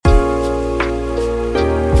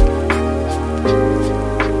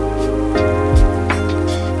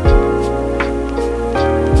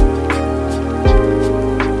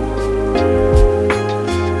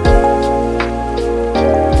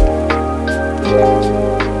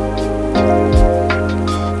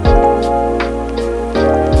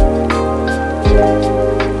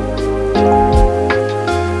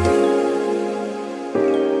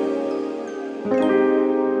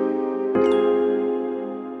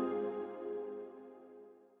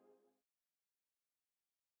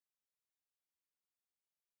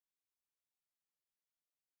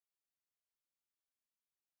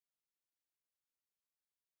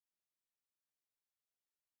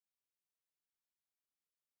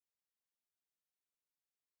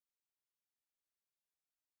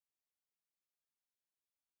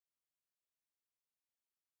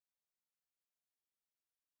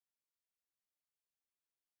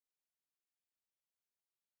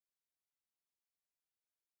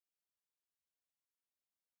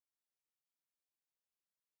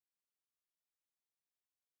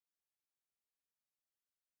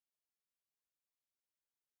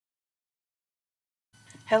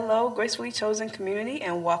Hello, gracefully chosen community,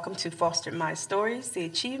 and welcome to Foster My Stories, the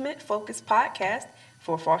achievement focused podcast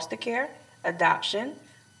for foster care, adoption,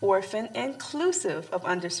 orphan, inclusive of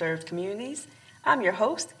underserved communities. I'm your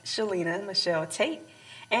host, Shalina Michelle Tate,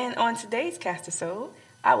 and on today's cast episode,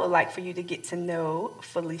 I would like for you to get to know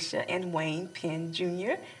Felicia and Wayne Penn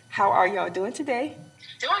Jr. How are y'all doing today?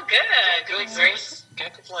 Doing good. Doing great.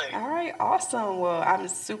 Can't complain. All right, awesome. Well, I'm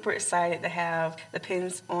super excited to have the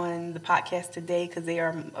Penns on the podcast today because they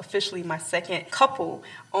are officially my second couple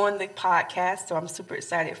on the podcast. So I'm super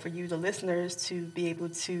excited for you, the listeners, to be able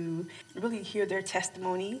to really hear their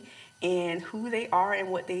testimony and who they are and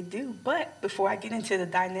what they do. But before I get into the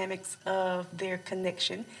dynamics of their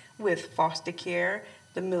connection with foster care,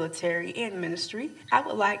 the military, and ministry, I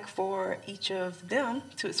would like for each of them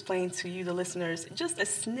to explain to you, the listeners, just a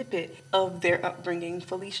snippet of their upbringing.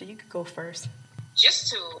 Felicia, you could go first.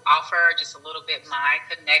 Just to offer just a little bit my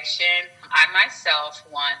connection, I myself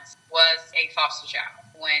once was a foster child.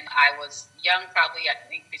 When I was young, probably I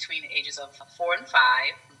think between the ages of 4 and 5,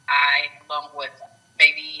 I, along with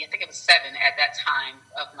maybe, I think it was 7 at that time,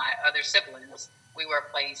 of my other siblings, we were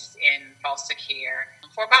placed in foster care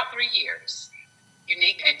for about 3 years.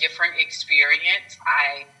 Unique and different experience.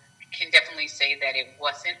 I can definitely say that it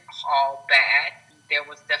wasn't all bad. There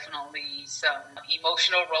was definitely some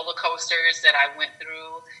emotional roller coasters that I went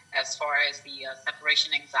through as far as the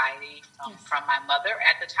separation anxiety from my mother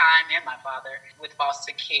at the time and my father with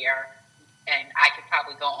foster care. And I could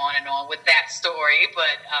probably go on and on with that story,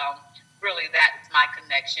 but really that's my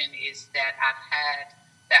connection, is that I've had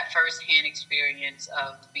that firsthand experience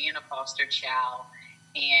of being a foster child.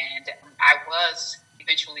 And I was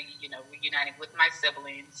eventually, reunited with my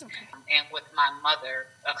siblings and with my mother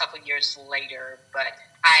a couple of years later. But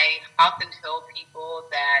I often tell people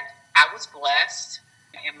that I was blessed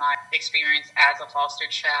in my experience as a foster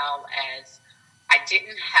child, as I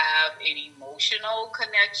didn't have an emotional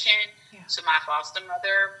connection to my foster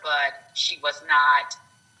mother, but she was not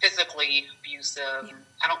physically abusive.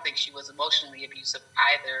 I don't think she was emotionally abusive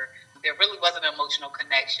either. There really wasn't an emotional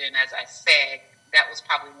connection, as I said. That was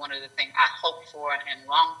probably one of the things I hoped for and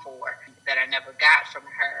longed for that I never got from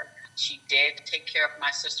her. She did take care of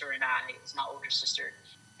my sister and I. It was my older sister,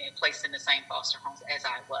 and placed in the same foster homes as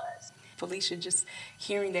I was. Felicia, just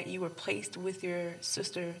hearing that you were placed with your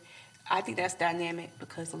sister, I think that's dynamic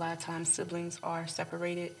because a lot of times siblings are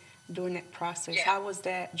separated during that process. Yeah. How was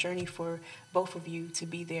that journey for both of you to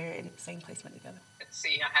be there in the same placement together? Let's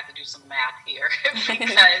see, I have to do some math here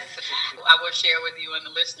because I will share with you and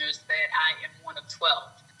the listeners that I am one of 12.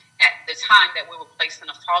 At the time that we were placed in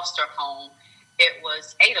a foster home, it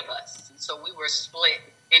was 8 of us. And so we were split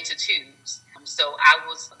into twos. So I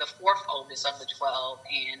was the 4th oldest of the 12,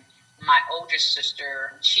 and my older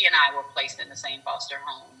sister, she and I were placed in the same foster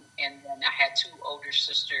home. And then I had 2 older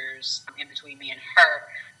sisters in between me and her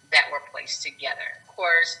that were placed together. Of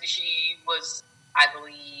course, she was, I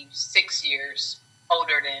believe, 6 years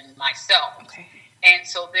older than myself. Okay. And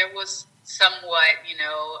so there was somewhat,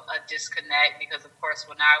 a disconnect because, of course,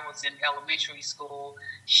 when I was in elementary school,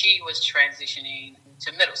 she was transitioning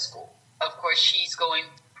to middle school. Of course, she's going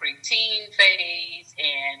preteen phase,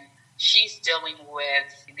 and she's dealing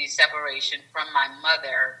with the separation from my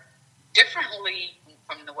mother differently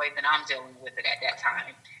from the way that I'm dealing with it at that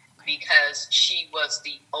time, because she was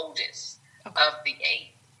the oldest of the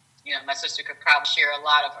 8. My sister could probably share a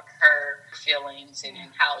lot of her feelings and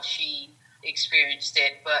how she experienced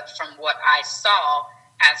it. But from what I saw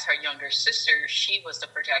as her younger sister, she was the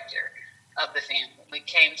protector of the family. We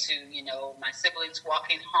came to, my siblings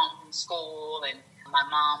walking home from school and my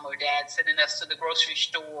mom or dad sending us to the grocery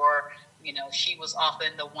store. She was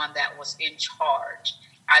often the one that was in charge.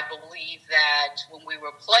 I believe that when we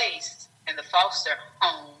were placed in the foster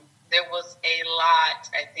home, there was a lot,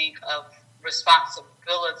 I think, of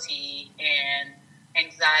responsibility and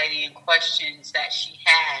anxiety and questions that she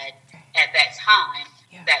had at that time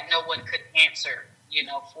that no one could answer,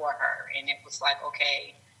 for her. And it was like,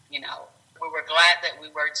 okay, we were glad that we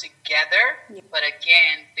were together, but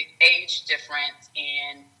again, the age difference,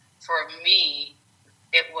 and for me,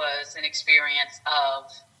 it was an experience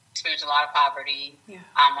of experiencing a lot of poverty,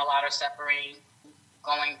 a lot of suffering,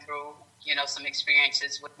 going through, some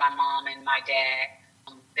experiences with my mom and my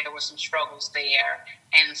dad. There were some struggles there.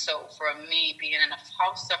 And so for me, being in a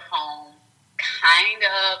foster home, kind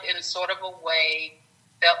of in a sort of a way,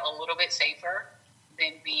 felt a little bit safer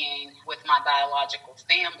than being with my biological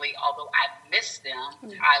family. Although I missed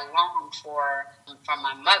them, I longed for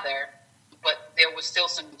my mother, but there was still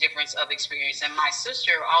some difference of experience. And my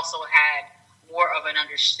sister also had more of an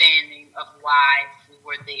understanding of why we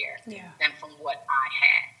were there than from what I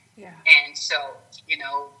had. And so,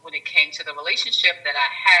 when it came to the relationship that I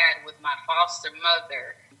had with my foster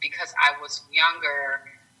mother, because I was younger,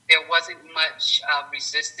 there wasn't much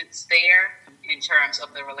resistance there in terms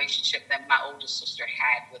of the relationship that my older sister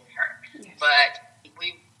had with her. But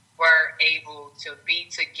we were able to be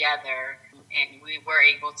together, and we were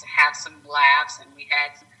able to have some laughs, and we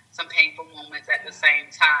had some painful moments at the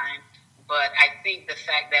same time. But I think the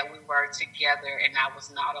fact that we were together and I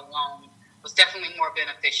was not alone was definitely more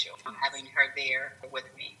beneficial, having her there with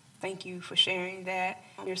me. Thank you for sharing that.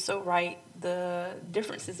 You're so right. The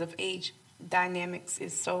differences of age dynamics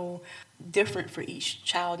is so different for each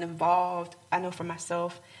child involved. I know for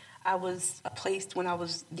myself, I was placed when I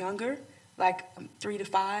was younger, like 3 to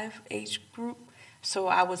 5 age group. So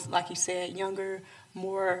I was, like you said, younger,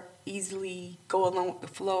 more easily go along with the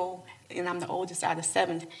flow, and I'm the oldest out of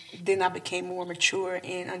 7. Then I became more mature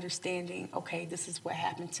in understanding, okay, this is what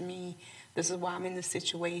happened to me. This is why I'm in this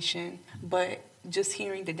situation. But just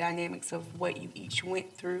hearing the dynamics of what you each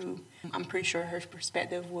went through, I'm pretty sure her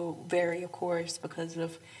perspective will vary, of course, because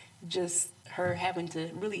of just her having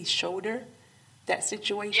to really shoulder that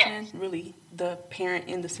situation, really the parent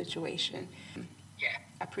in the situation.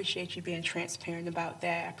 I appreciate you being transparent about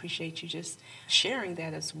that. I appreciate you just sharing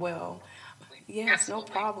that as well. Yes, no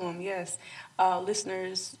problem. Yes.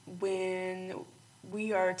 Listeners, when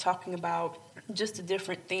we are talking about just the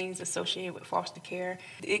different things associated with foster care,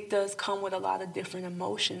 it does come with a lot of different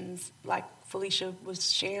emotions. Like Felicia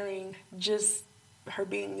was sharing, just her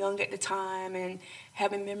being young at the time and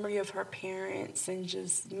having memory of her parents and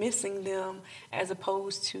just missing them, as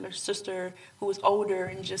opposed to her sister who was older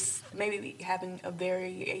and just maybe having a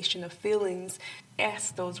variation of feelings.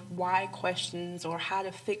 Ask those why questions or how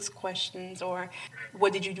to fix questions or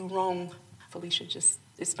what did you do wrong. Felicia just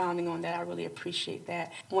expounding on that. I really appreciate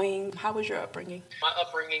that. Wayne, how was your upbringing? My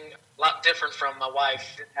upbringing, a lot different from my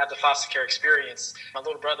wife. Didn't have the foster care experience. My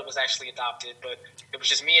little brother was actually adopted, but it was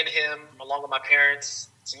just me and him, along with my parents.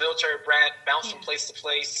 It's a military brat, bounced from place to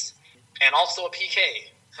place, and also a PK.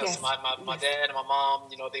 Because my dad and my mom,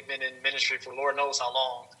 they've been in ministry for Lord knows how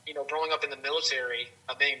long. Growing up in the military,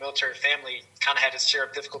 being a military family, kind of had its share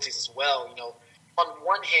of difficulties as well. On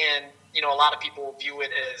one hand, a lot of people view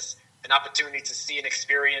it as an opportunity to see and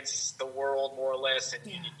experience the world more or less, and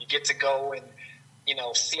you get to go and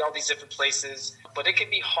see all these different places. But it can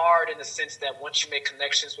be hard in the sense that once you make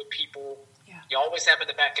connections with people, you always have in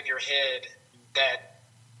the back of your head that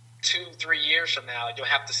 2-3 years from now you'll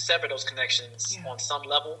have to sever those connections on some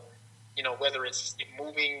level. Whether it's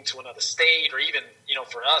moving to another state or even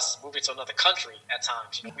for us moving to another country at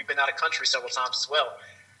times. We've been out of country several times as well.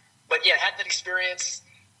 But had that experience.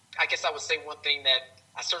 I guess I would say one thing that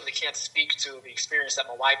I certainly can't speak to the experience that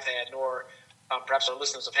my wife had, nor perhaps our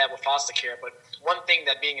listeners have had with foster care. But one thing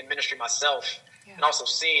that being in ministry myself and also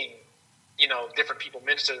seeing, different people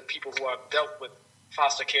minister to people who have dealt with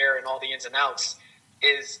foster care and all the ins and outs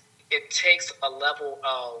is it takes a level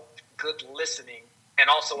of good listening and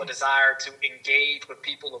also a desire to engage with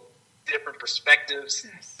people of different perspectives,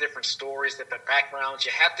 different stories, different backgrounds.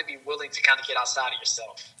 You have to be willing to kind of get outside of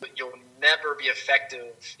yourself. But you'll never be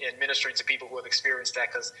effective in ministering to people who have experienced that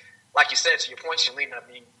because, like you said, to your point, Shalina,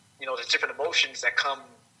 there's different emotions that come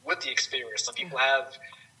with the experience. Some people have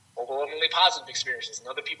overwhelmingly positive experiences, and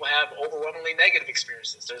other people have overwhelmingly negative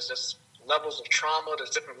experiences. There's just levels of trauma. There's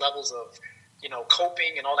different levels of,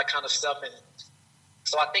 coping and all that kind of stuff. And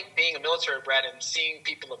so I think being a military brat and seeing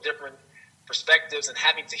people of different perspectives and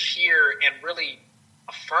having to hear and really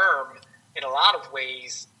affirm in a lot of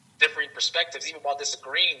ways different perspectives, even while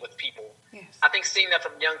disagreeing with people. I think seeing that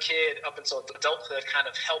from a young kid up until adulthood kind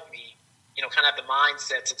of helped me, kind of have the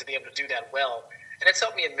mindset to be able to do that well. And it's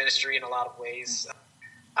helped me in ministry in a lot of ways.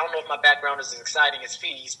 I don't know if my background is as exciting as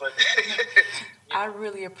Fee's, but I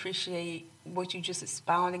really appreciate what you just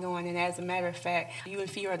expounding on. And as a matter of fact, you and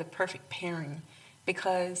Fee are the perfect pairing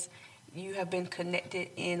because you have been connected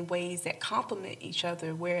in ways that complement each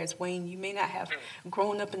other. Whereas Wayne, you may not have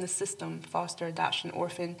grown up in the system, foster, adoption,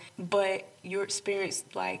 orphan, but your experience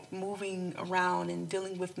like moving around and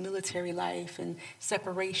dealing with military life and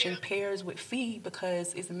separation pairs with Fee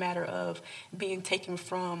because it's a matter of being taken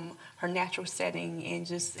from her natural setting and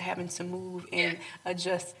just having to move and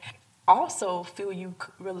adjust. Also feel you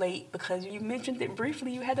relate because you mentioned it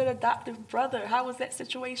briefly. You had an adoptive brother. How was that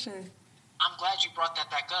situation? I'm glad you brought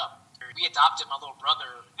that back up. We adopted my little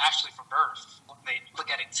brother actually from birth. When they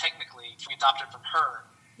look at it technically, we adopted from her.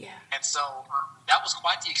 Yeah. And so that was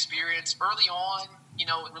quite the experience. Early on,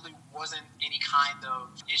 it really wasn't any kind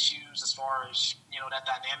of issues as far as, that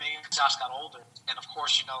dynamic. Josh got older. And of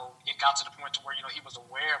course, it got to the point to where, he was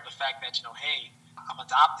aware of the fact that, hey, I'm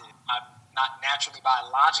adopted. I'm not naturally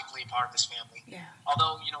biologically part of this family. Yeah.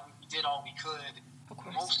 Although, we did all we could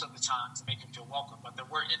most of the time to make him feel welcome. But there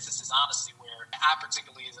were instances, honestly, where I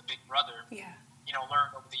particularly as a big brother,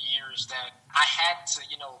 learned over the years that I had to,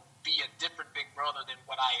 be a different big brother than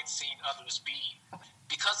what I had seen others be.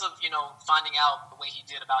 Because of, finding out the way he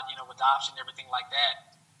did about, adoption and everything like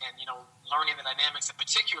that, and, learning the dynamics, and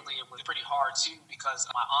particularly it was pretty hard too because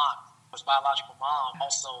my aunt, his biological mom,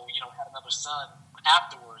 also, had another son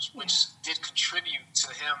afterwards, which did contribute to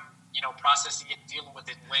him, processing it and dealing with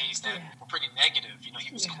it in ways that were pretty negative.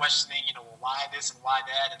 He was questioning, why this and why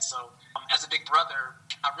that. And so as a big brother,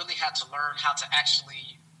 I really had to learn how to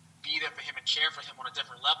actually be there for him and care for him on a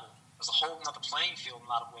different level. It was a whole nother playing field in a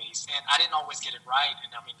lot of ways. And I didn't always get it right.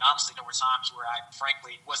 And I mean, honestly, there were times where I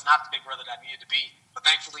frankly was not the big brother that I needed to be. But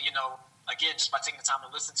thankfully, again, just by taking the time to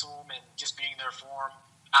listen to him and just being there for him,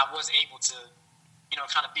 I was able to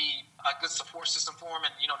kind of be a good support system for him.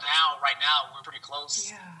 And, right now, we're pretty close.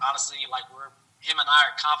 Yeah. Honestly, like him and I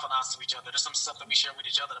are confidants to each other. There's some stuff that we share with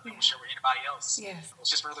each other that we don't share with anybody else. Yes. It's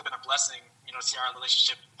just really been a blessing, to see our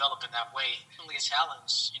relationship develop in that way. Really a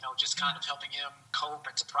challenge, just kind of helping him cope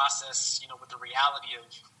and to process, with the reality of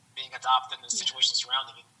being adopted and the situation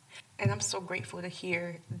surrounding it. And I'm so grateful to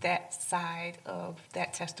hear that side of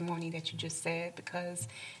that testimony that you just said because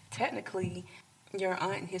technically your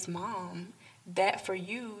aunt and his mom, that for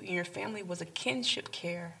you and your family was a kinship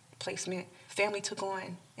care placement family took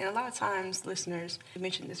on. And a lot of times, listeners, we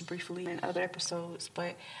mentioned this briefly in other episodes,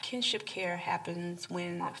 but kinship care happens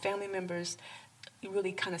when family members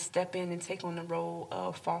really kind of step in and take on the role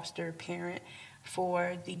of foster parent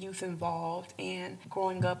for the youth involved. And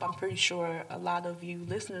growing up, I'm pretty sure a lot of you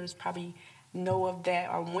listeners probably know of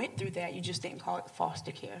that or went through that. You just didn't call it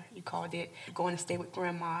foster care. You called it going to stay with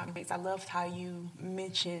grandma. I loved how you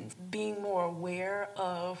mentioned being more aware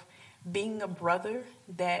of being a brother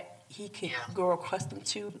that he could grow accustomed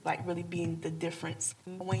to, like really being the difference.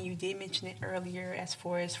 When you did mention it earlier, as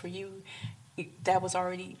far as for you, that was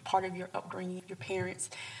already part of your upbringing, your parents.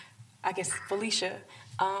 I guess, Felicia,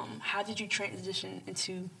 how did you transition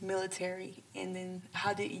into military? And then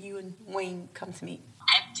how did you and Wayne come to meet?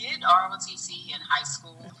 I did ROTC in high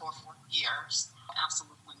school for 4 years. I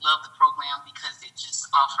absolutely loved the program because it just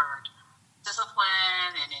offered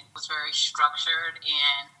discipline and it was very structured.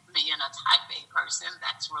 And being a type A person,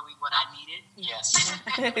 that's really what I needed. Yes. So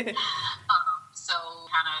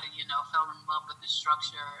kind of, fell in love with the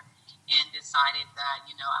structure and decided that,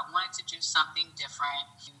 I wanted to do something different,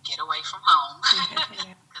 get away from home.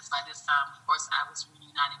 Because by this time, of course, I was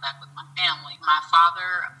reunited back with my family. My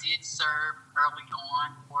father did serve early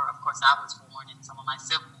on, or of course, I was born and some of my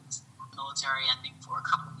siblings military, I think, for a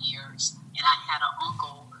couple of years. And I had an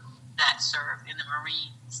uncle that served in the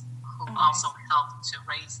Marines who also helped to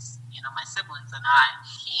raise, my siblings and I.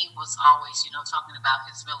 He was always, talking about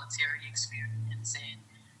his military experience and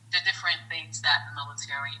the different things that the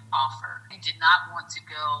military offered. I did not want to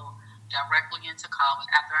go directly into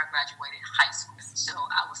college after I graduated high school. So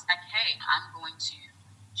I was like, hey, I'm going to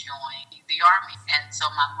join the Army. And so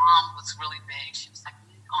my mom was really big. She was like,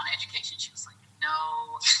 on education. She was like,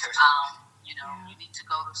 no, you need to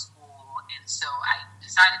go to school. And so I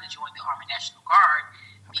decided to join the Army National Guard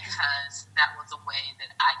because that was a way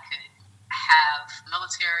that I could have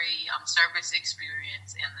military service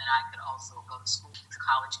experience, and then I could also go to school, to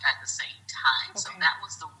college at the same time. So that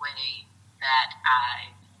was the way that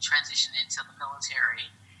I transitioned into the military.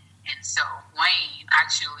 And so Wayne,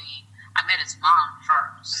 actually, I met his mom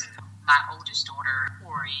first. My oldest daughter,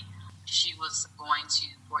 Corey, she was going to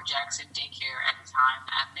Fort Jackson daycare at the time.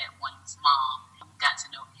 I met Wayne's mom. Got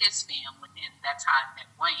to know his family, and that's how I met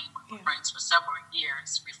Wayne. We were friends for several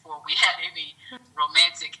years before we had any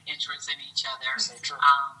romantic interest in each other. So true.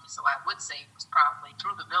 would say it was probably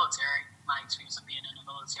through the military, my experience of being in the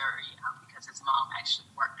military, because his mom actually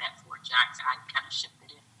worked at Fort Jackson. I kind of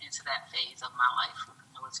shifted into that phase of my life with the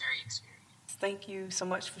military experience. Thank you so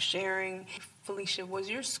much for sharing. Felicia,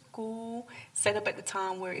 was your school set up at the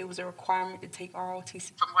time where it was a requirement to take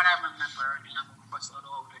ROTC? From what I remember, and I'm of course a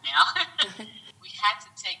little older now, we had to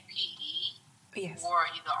take PE or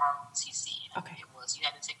either ROTC. Okay. It was, you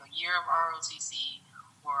had to take a year of ROTC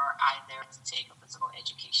or either to take a physical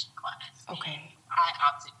education class. Okay. And I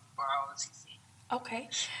opted for ROTC. Okay,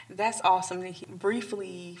 that's awesome.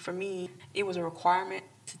 Briefly, for me, it was a requirement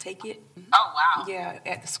to take it. Oh, wow. Yeah,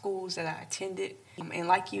 at the schools that I attended. And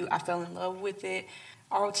like you, I fell in love with it.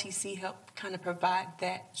 ROTC helped kind of provide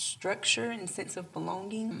that structure and sense of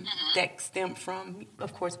belonging that stemmed from,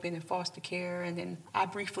 of course, being in foster care. And then I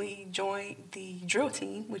briefly joined the drill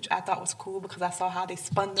team, which I thought was cool because I saw how they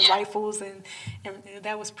spun the rifles, and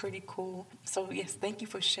that was pretty cool. So, yes, thank you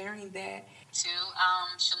for sharing that. To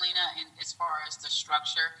Shalina, and as far as the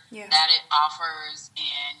structure that it offers,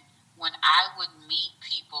 and when I would meet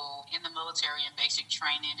people in the military and basic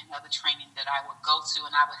training and other training that I would go to,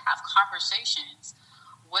 and I would have conversations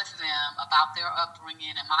with them about their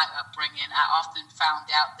upbringing and my upbringing, I often found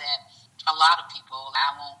out that a lot of people,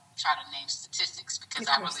 I won't try to name statistics because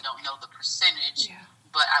I really don't know the percentage,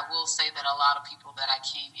 but I will say that a lot of people that I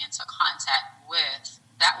came into contact with,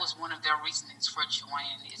 that was one of their reasonings for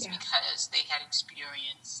joining, is because they had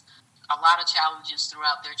experienced a lot of challenges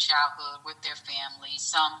throughout their childhood with their family.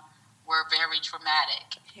 Some were very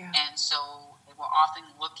traumatic, and so they were often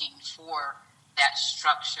looking for that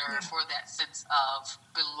structure, for that sense of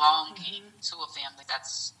belonging to a family.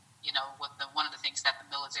 That's, one of the things that the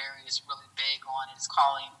military is really big on, is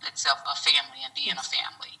calling itself a family and being a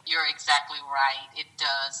family. You're exactly right. It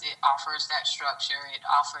does. It offers that structure. It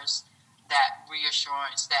offers that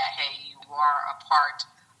reassurance that, hey, you are a part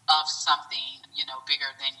of something,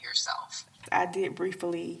 bigger than yourself. I did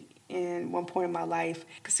briefly, in one point in my life,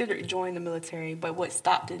 consider joining the military, but what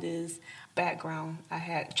stopped it is background. I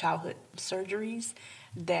had childhood surgeries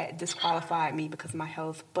that disqualified me because of my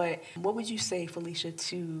health. But what would you say, Felicia,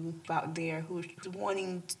 to out there who's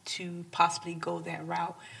wanting to possibly go that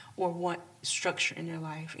route or want structure in their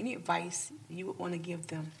life? Any advice you would want to give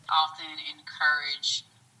them? Often encourage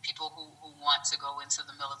people who want to go into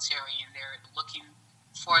the military, and they're looking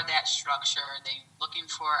for that structure, they're looking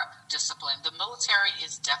for discipline. The military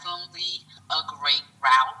is definitely a great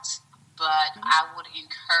route, but I would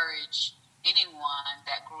encourage anyone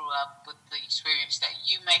that grew up with the experience that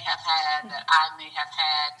you may have had, that I may have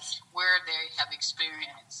had, where they have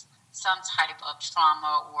experienced some type of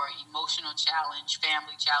trauma or emotional challenge,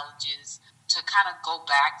 family challenges, to kind of go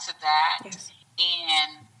back to that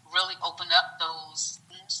and really open up those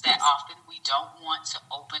things that often we don't want to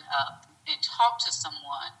open up, and talk to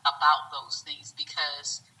someone about those things,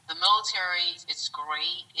 because the military is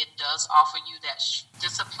great. It does offer you that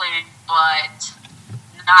discipline, but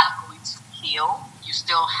not going to heal. You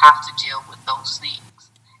still have to deal with those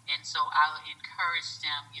things. And so I would encourage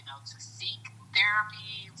them, to seek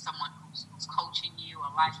therapy, someone who's coaching you,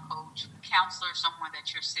 a life coach, a counselor, someone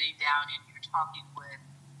that you're sitting down and you're talking with,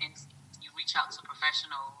 and you reach out to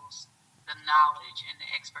professionals, the knowledge and the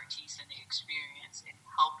expertise and the experience in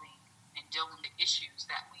helping and dealing with the issues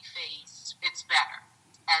that we face, it's better.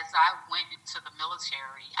 As I went into the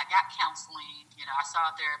military, I got counseling. I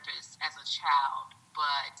saw a therapist as a child,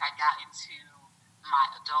 but I got into my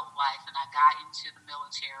adult life and I got into the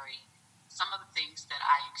military. Some of the things that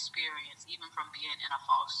I experienced, even from being in a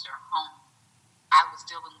foster home, I was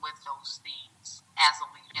dealing with those things as a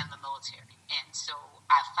leader in the military. And so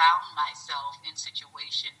I found myself in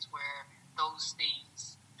situations where those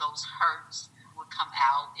things, those hurts would come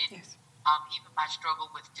out, and even my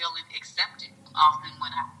struggle with feeling accepted. Often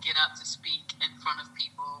when I get up to speak in front of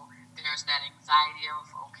people, there's that anxiety of,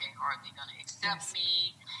 okay, are they going to accept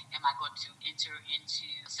me? Am I going to enter into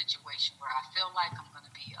a situation where I feel like I'm going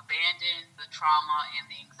to be abandoned? The trauma and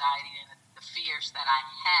the anxiety and the fears that I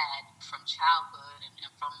had from childhood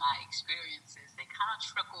and from my experiences, they kind of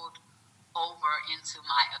trickled over into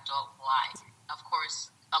my adult life. Of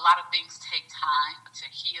course, a lot of things take time to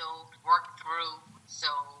heal, work through. So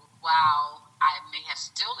while I may have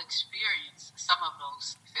still experienced some of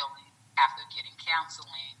those feelings after getting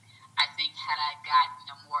counseling, I think had I gotten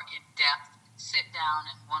a more in-depth sit down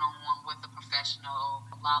and one-on-one with a professional,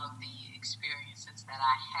 a lot of the experiences that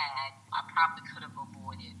I had, I probably could have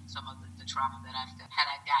avoided some of the trauma that I felt had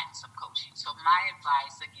I gotten some coaching. So my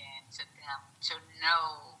advice, again, to them, to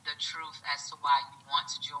know the truth as to why you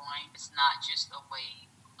want to join. It's not just a way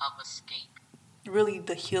of escape. Really,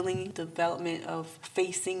 the healing, development of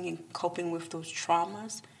facing and coping with those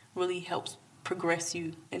traumas really helps progress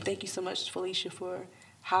you. And thank you so much, Felicia, for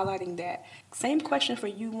highlighting that. Same question for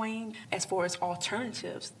you, Wayne, as far as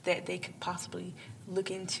alternatives that they could possibly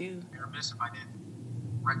look into. You're remiss if I didn't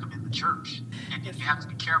recommend the church. And you have to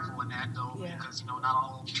be careful in that, though, because, not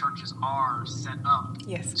all churches are set up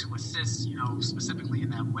to assist, specifically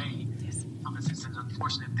in that way. Yes. It's an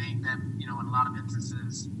unfortunate thing that, in a lot of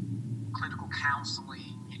instances, clinical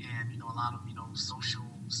counseling and, a lot of, social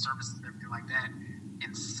services and everything like that,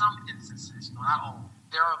 in some instances, not all,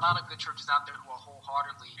 there are a lot of good churches out there who are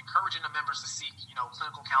wholeheartedly encouraging the members to seek,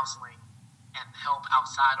 clinical counseling and help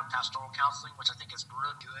outside of pastoral counseling, which I think is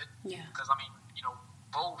really good. Yeah. Because,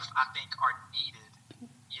 both, I think, are needed,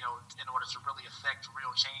 in order to really affect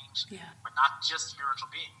real change. Yeah. But not just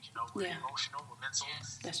spiritual beings, we're emotional, we're mental,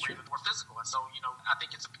 we're physical. And so, I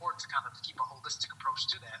think it's important to kind of keep a holistic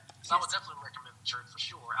approach to that. So I would definitely recommend the church for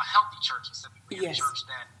sure. A healthy church specifically, a church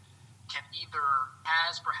that can either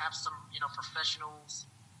has perhaps some,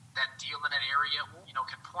 professionals that deal in that area,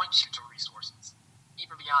 can point you to resources.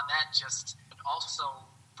 Even beyond that, just also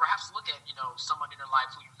perhaps look at, someone in your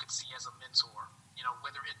life who you could see as a mentor.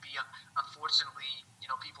 Whether it be, unfortunately,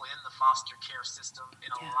 people in the foster care system,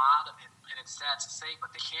 in a lot of it, and it's sad to say,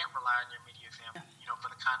 but they can't rely on your immediate family, for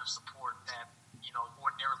the kind of support that,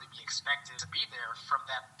 ordinarily be expected to be there from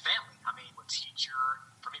that family. I mean, a teacher,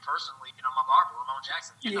 for me personally, my barber, Ramon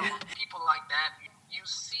Jackson, people like that, you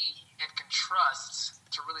see and can trust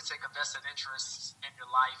to really take a vested interest in your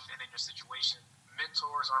life and in your situation.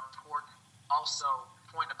 Mentors are important. Also,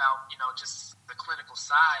 point about, just the clinical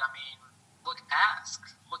side,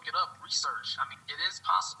 look it up, research. It is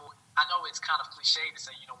possible. I know it's kind of cliche to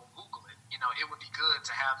say, we'll Google it. It would be good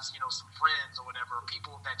to have, some friends or whatever,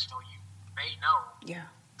 people that, you may know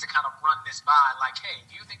to kind of run this by, like, hey,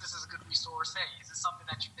 do you think this is a good resource? Hey, is this something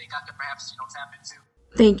that you think I could perhaps, tap into?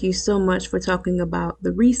 Thank you so much for talking about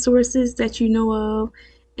the resources that you know of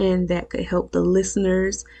and that could help the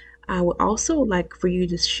listeners. I would also like for you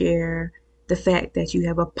to share the fact that you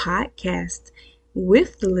have a podcast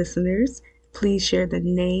with the listeners. Please share the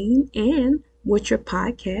name and what your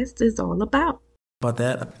podcast is all about. About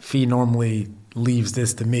that, Fee normally leaves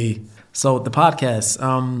this to me. So the podcast,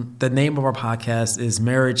 the name of our podcast is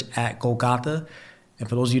Marriage at Golgotha. And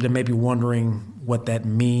for those of you that may be wondering what that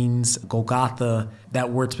means, Golgotha,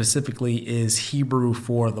 that word specifically is Hebrew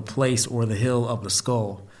for the place or the hill of the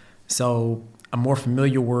skull. So a more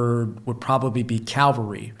familiar word would probably be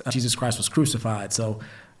Calvary. Jesus Christ was crucified. So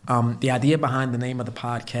the idea behind the name of the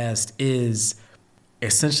podcast is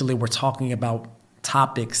essentially we're talking about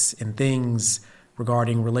topics and things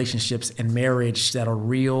regarding relationships and marriage that are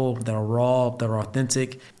real, that are raw, that are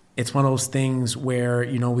authentic. It's one of those things where,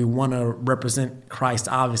 we want to represent Christ,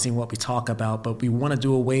 obviously, in what we talk about, but we want to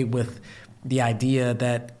do away with the idea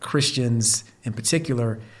that Christians in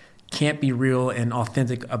particular can't be real and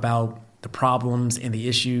authentic about the problems and the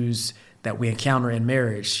issues that we encounter in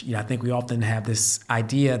marriage. I think we often have this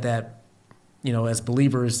idea that, as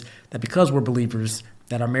believers, that because we're believers,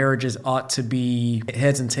 that our marriages ought to be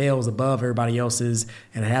heads and tails above everybody else's,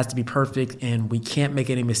 and it has to be perfect, and we can't make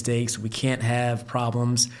any mistakes, we can't have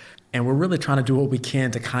problems. And we're really trying to do what we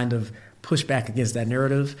can to kind of push back against that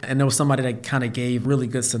narrative. And there was somebody that kind of gave really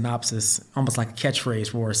good synopsis, almost like a catchphrase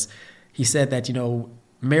for us. He said that,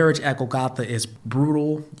 marriage at Golgotha is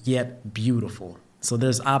brutal yet beautiful. So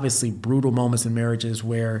there's obviously brutal moments in marriages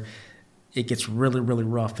where it gets really, really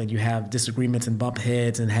rough and you have disagreements and bump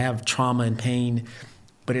heads and have trauma and pain.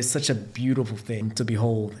 But it's such a beautiful thing to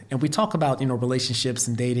behold. And we talk about, relationships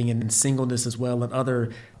and dating and singleness as well and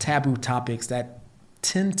other taboo topics that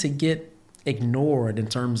tend to get ignored in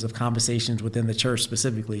terms of conversations within the church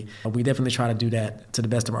specifically. We definitely try to do that to the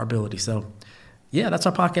best of our ability. So, yeah, that's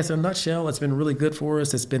our podcast in a nutshell. It's been really good for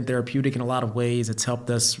us. It's been therapeutic in a lot of ways. It's helped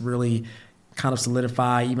us really kind of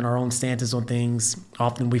solidify even our own stances on things.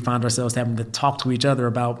 Often we find ourselves having to talk to each other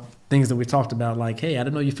about things that we talked about, like, hey, I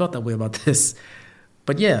didn't know you felt that way about this.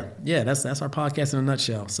 But yeah, that's our podcast in a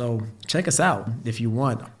nutshell. So check us out if you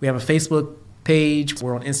want. We have a Facebook page.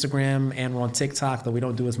 We're on Instagram and we're on TikTok, though we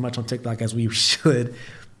don't do as much on TikTok as we should.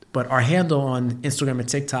 But our handle on Instagram and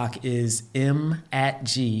TikTok is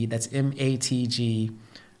 @G, that's MATG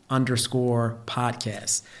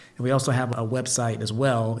 _podcast. And we also have a website as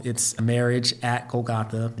well. It's Marriage at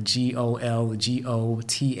Golgotha, GOLGOTHA.com.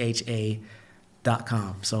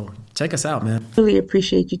 So check us out, man. Really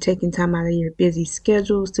appreciate you taking time out of your busy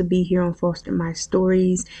schedules to be here on Foster My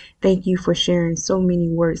Stories. Thank you for sharing so many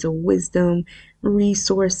words of wisdom,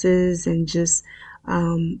 resources, and just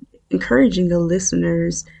encouraging the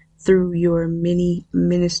listeners through your many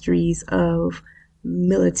ministries of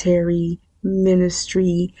military,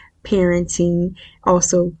 ministry, parenting,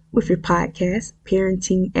 also with your podcast,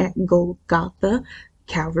 Parenting at Golgotha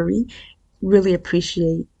Calvary. Really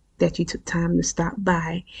appreciate that you took time to stop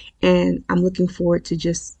by, and I'm looking forward to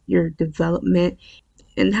just your development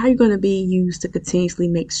and how you're going to be used to continuously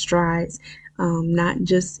make strides, not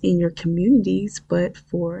just in your communities, but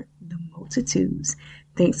for the multitudes.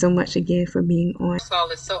 Thanks so much again for being on. First of all,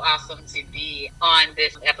 it's so awesome to be on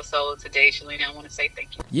this episode today, Shalina. I want to say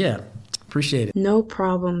thank you. Yeah, appreciate it. No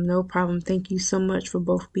problem. Thank you so much for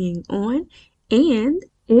both being on. And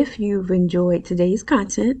if you've enjoyed today's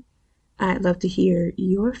content, I'd love to hear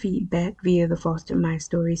your feedback via the Foster My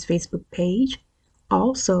Stories Facebook page.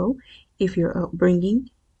 Also, if your upbringing,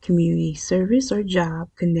 community service, or job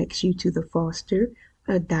connects you to the foster,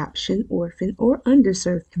 adoption, orphan, or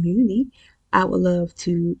underserved community, I would love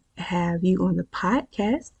to have you on the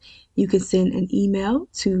podcast. You can send an email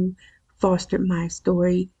to Foster My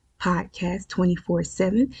Story Podcast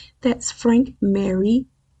 24/7. That's Frank Mary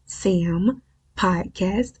Sam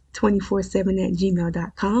Podcast 24/7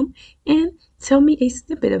 @gmail.com, and tell me a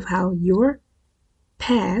snippet of how your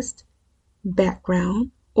past,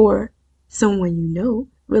 background, or someone you know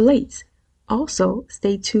relates. Also,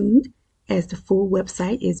 stay tuned as the full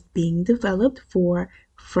website is being developed for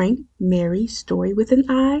Frank Mary Story with an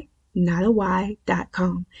I, not a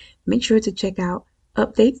Y.com. Make sure to check out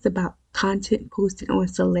updates about content posted on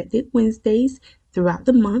selected Wednesdays throughout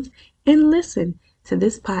the month, and listen to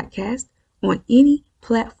this podcast on any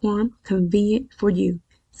platform convenient for you,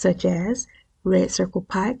 such as Red Circle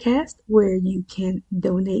Podcast, where you can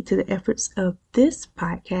donate to the efforts of this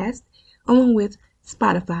podcast, along with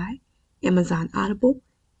Spotify, Amazon Audible,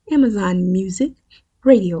 Amazon Music,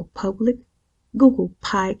 Radio Public, Google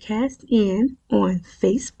Podcast, and on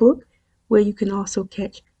Facebook, where you can also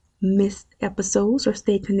catch missed episodes or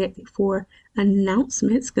stay connected for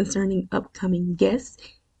announcements concerning upcoming guests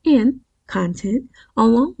and content,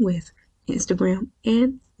 along with Instagram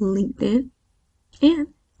and LinkedIn. And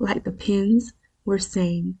like the pins were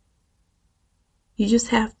saying, you just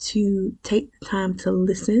have to take the time to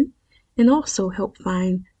listen and also help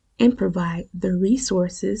find and provide the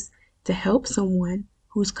resources to help someone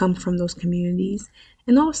who's come from those communities,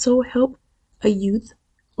 and also help a youth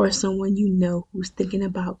or someone you know who's thinking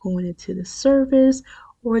about going into the service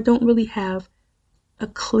or don't really have a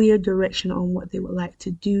clear direction on what they would like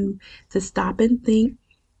to do, to stop and think,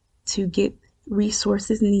 to get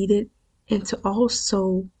resources needed, and to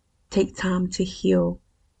also take time to heal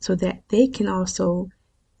so that they can also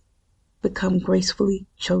become gracefully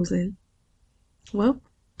chosen. Well,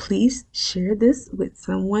 please share this with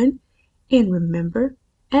someone, and remember,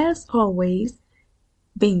 as always,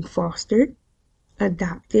 being fostered,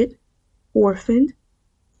 adopted, orphaned,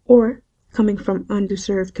 or coming from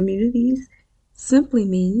underserved communities simply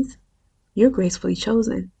means you're gracefully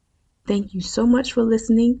chosen. Thank you so much for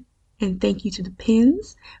listening, and thank you to the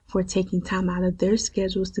Pins for taking time out of their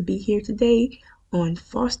schedules to be here today on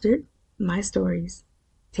Fostered My Stories.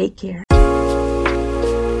 Take care.